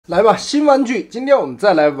来吧，新玩具！今天我们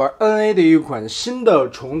再来玩 NA 的一款新的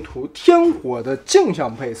重图天火的镜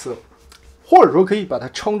像配色，或者说可以把它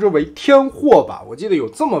称之为天货吧。我记得有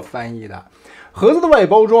这么翻译的。盒子的外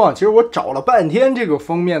包装啊，其实我找了半天这个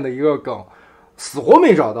封面的一个梗，死活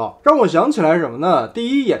没找到，让我想起来什么呢？第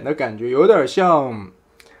一眼的感觉有点像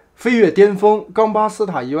飞跃巅峰冈巴斯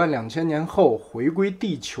塔12000年后回归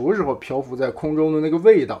地球时候漂浮在空中的那个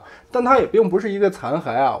味道，但它也并不是一个残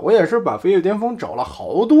骸啊。我也是把飞跃巅峰找了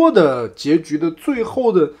好多的结局的最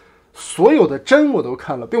后的所有的帧我都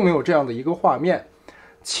看了，并没有这样的一个画面。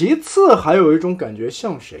其次还有一种感觉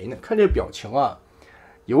像谁呢？看这表情啊，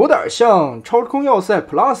有点像超时空要塞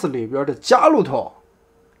Plus 里边的加鲁头，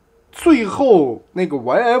最后那个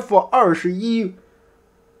YF21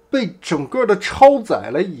被整个的超载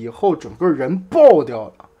了以后，整个人爆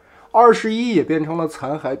掉了，21也变成了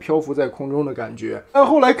残骸漂浮在空中的感觉。但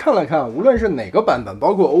后来看了看，无论是哪个版本，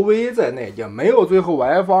包括 OVA 在内，也没有最后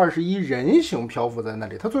YF21人形漂浮在那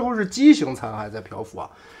里，它最后是机型残骸在漂浮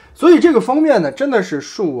啊。所以这个封面呢，真的是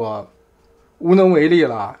恕我无能为力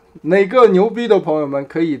了。哪个牛逼的朋友们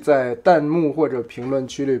可以在弹幕或者评论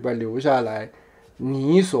区里边留下来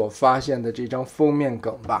你所发现的这张封面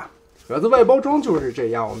梗吧。盒子外包装就是这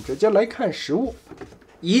样，我们直接来看实物。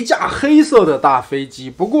一架黑色的大飞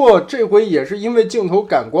机，不过这回也是因为镜头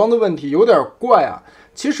感光的问题有点怪啊。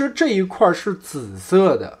其实这一块是紫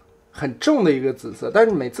色的，很正的一个紫色，但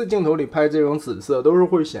是每次镜头里拍这种紫色都是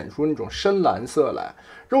会显出那种深蓝色来，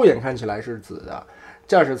肉眼看起来是紫的。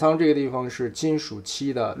驾驶舱这个地方是金属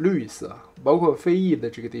漆的绿色，包括飞翼的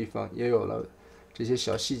这个地方也有了这些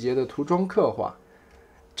小细节的涂装刻画。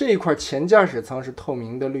这一块前驾驶舱是透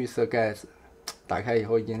明的绿色盖子，打开以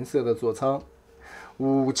后银色的座舱。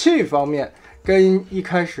武器方面跟一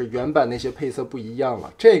开始原版那些配色不一样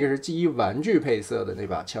了，这个是基于玩具配色的那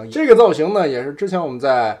把枪。这个造型呢，也是之前我们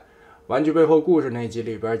在玩具背后故事那集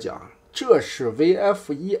里边讲，这是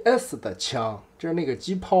VF1S 的枪，这是那个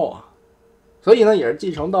机炮啊，所以呢也是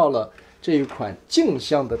继承到了这一款镜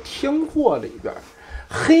像的天货里边。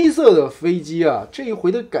黑色的飞机啊，这一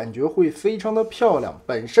回的感觉会非常的漂亮。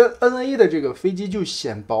本身 NA 的这个飞机就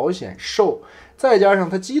显薄显瘦，再加上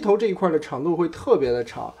它机头这一块的长度会特别的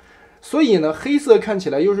长，所以呢，黑色看起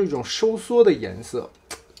来又是一种收缩的颜色。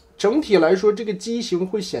整体来说，这个机型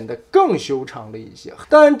会显得更修长了一些。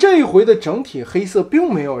但这一回的整体黑色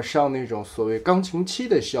并没有上那种所谓钢琴漆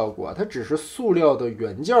的效果，它只是塑料的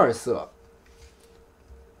原件色，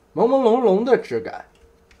朦朦胧胧的质感。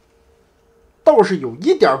倒是有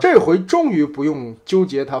一点，这回终于不用纠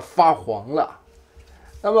结它发黄了。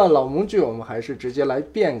那么老模具我们还是直接来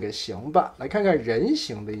变个形吧，来看看人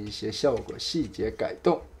形的一些效果细节改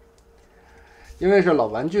动。因为是老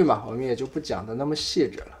玩具嘛，我们也就不讲的那么细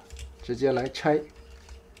致了，直接来拆。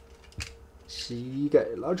膝盖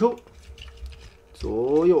拉出，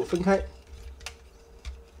左右分开，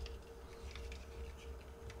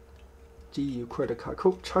这一块的卡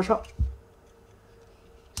扣插上，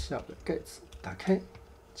下边盖子打开，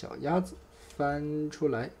脚丫子翻出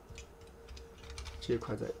来，这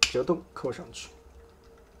块再折动扣上去，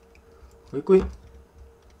回归，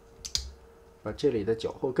把这里的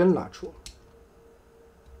脚后跟拉出，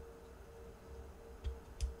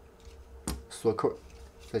锁扣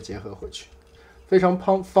再结合回去，非常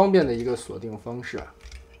方便的一个锁定方式啊。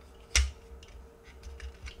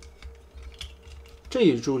这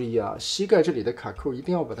一注意啊，膝盖这里的卡扣一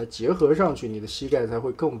定要把它结合上去，你的膝盖才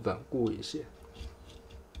会更稳固一些。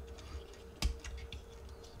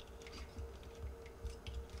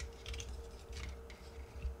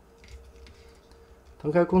腾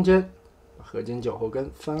开空间，把合金脚后跟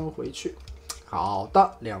翻回去。好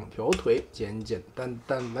的，两条腿简简单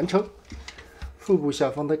单完成。腹部下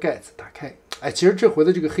方的盖子打开。哎，其实这回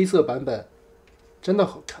的这个黑色版本真的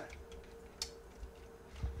好看。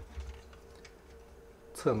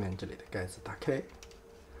侧面这里的盖子打开，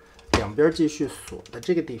两边继续锁的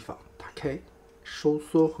这个地方打开，收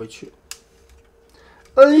缩回去。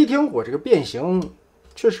NA 天火这个变形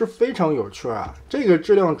确实非常有趣啊！这个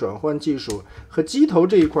质量转换技术和机头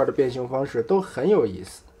这一块的变形方式都很有意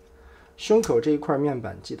思。胸口这一块面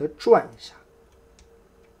板记得转一下，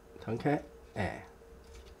腾开，哎，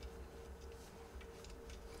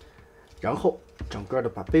然后整个的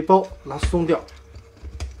把背包拉松掉。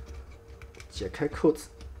解开扣子，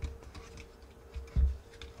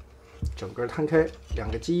整个摊开，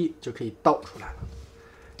两个机翼就可以倒出来了。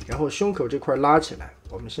然后胸口这块拉起来，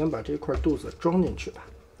我们先把这块肚子装进去吧。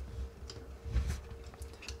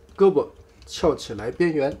胳膊翘起来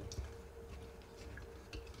边缘，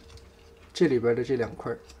这里边的这两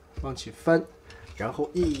块往起翻，然后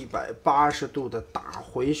180度的大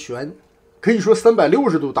回旋，可以说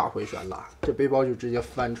360度大回旋了，这背包就直接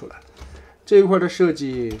翻出来了。这一块的设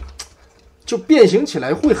计就变形起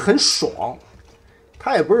来会很爽，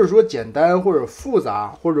它也不是说简单或者复杂，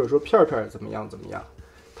或者说片片怎么样，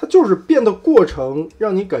它就是变的过程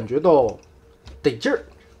让你感觉到得劲儿。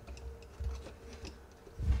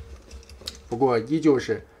不过依旧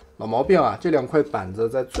是老毛病啊，这2块板子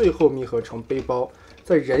在最后密合成背包，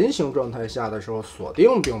在人形状态下的时候锁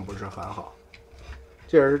定并不是很好，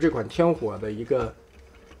这也是这款天火的一个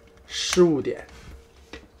失误点。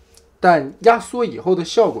但压缩以后的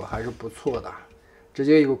效果还是不错的，直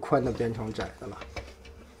接一个宽的变成窄的了。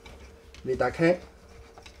没打开，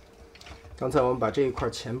刚才我们把这一块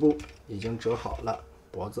前部已经折好了，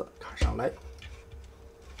脖子卡上来，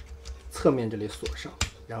侧面这里锁上，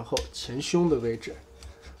然后前胸的位置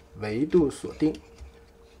维度锁定，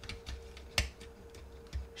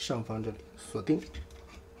上方这里锁定，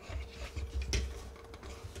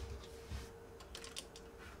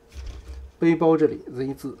背包这里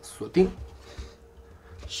Z 字锁定，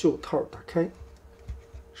袖套打开，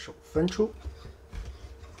手翻出，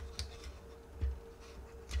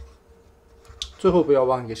最后不要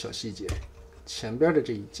忘一个小细节，前边的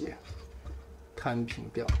这一节摊平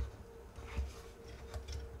掉，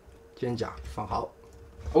肩胛放好。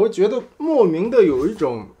我觉得莫名的有一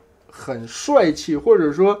种很帅气，或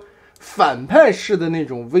者说反派式的那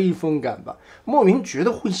种威风感吧，莫名觉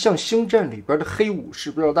得会像星战里边的黑武士，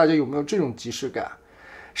不知道大家有没有这种即视感。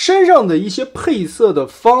身上的一些配色的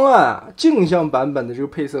方案啊，镜像版本的这个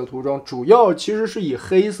配色涂装主要其实是以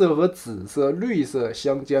黑色和紫色、绿色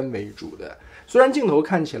相间为主的，虽然镜头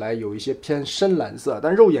看起来有一些偏深蓝色，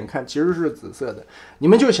但肉眼看其实是紫色的。你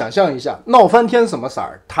们就想象一下，闹翻天什么色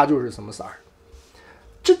儿，它就是什么色儿。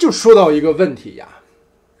这就说到一个问题呀，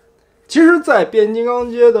其实在变形金刚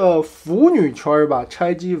街的腐女圈吧，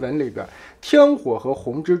拆机文里边，天火和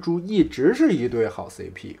红蜘蛛一直是一对好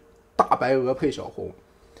CP， 大白鹅配小红。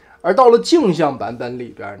而到了镜像版本里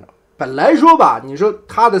边呢，本来说吧，你说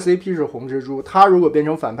他的 CP 是红蜘蛛，他如果变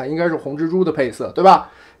成反派应该是红蜘蛛的配色，对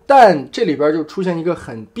吧？但这里边就出现一个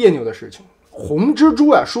很别扭的事情，红蜘蛛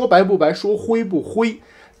啊，说白不白，说灰不灰，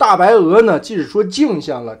大白鹅呢，即使说镜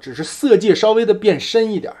像了，只是色阶稍微的变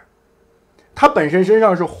深一点，它本身身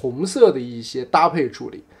上是红色的一些搭配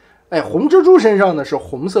处理，红蜘蛛身上呢是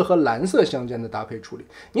红色和蓝色相间的搭配处理，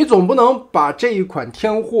你总不能把这一款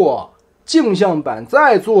天火镜像版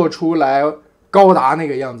再做出来高达那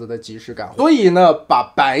个样子的即视感，所以呢，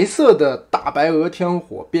把白色的大白鹅天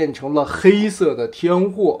火变成了黑色的天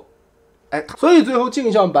火，所以最后镜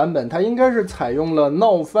像版本它应该是采用了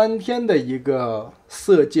闹翻天的一个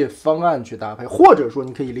色阶方案去搭配，或者说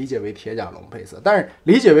你可以理解为铁甲龙配色，但是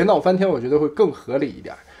理解为闹翻天我觉得会更合理一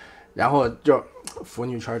点。然后就腐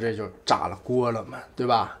女圈这就炸了锅了嘛，对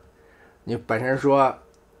吧？你本身说，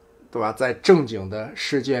对吧，在正经的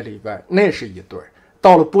世界里边那是一对，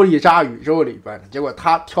到了玻璃渣宇宙里边，结果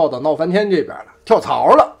他跳到闹翻天这边了，跳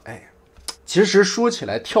槽了。其实说起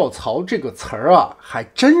来，跳槽这个词儿啊，还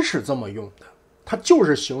真是这么用的，它就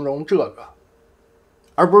是形容这个，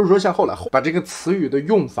而不是说像后来把这个词语的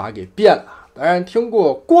用法给变了。当然，听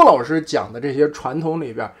过郭老师讲的这些传统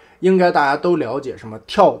里边，应该大家都了解什么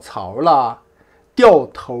跳槽啦、掉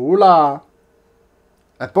头啦，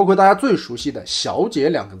包括大家最熟悉的小姐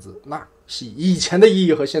2个字，那是以前的意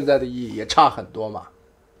义和现在的意义也差很多嘛。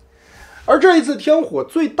而这一次天火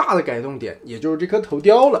最大的改动点，也就是这颗头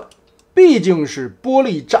雕了。毕竟是玻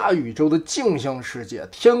璃渣宇宙的镜像世界，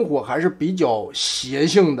天火还是比较邪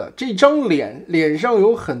性的。这张脸上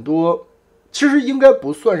有很多，其实应该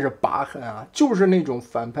不算是疤痕啊，就是那种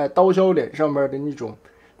反派刀削脸上面的那种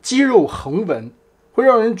肌肉横纹，会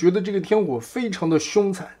让人觉得这个天火非常的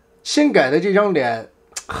凶残。新改的这张脸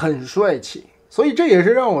很帅气，所以这也是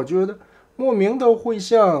让我觉得莫名的会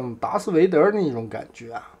像达斯维德那种感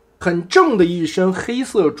觉啊，很正的一身黑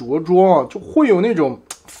色着装，就会有那种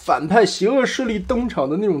反派邪恶势力登场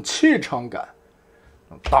的那种气场感。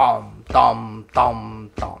当当当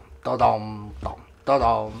当当当当当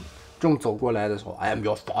当，这种走过来的时候 I am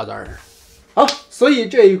your father。 好，所以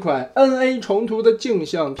这一款 NA 重涂的镜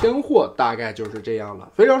像天火大概就是这样了，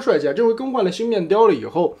非常帅气啊！这回更换了新面雕了以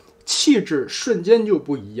后，气质瞬间就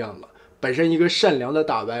不一样了，本身一个善良的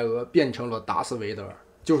大白鹅变成了达斯维德，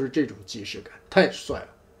就是这种既视感，太帅了。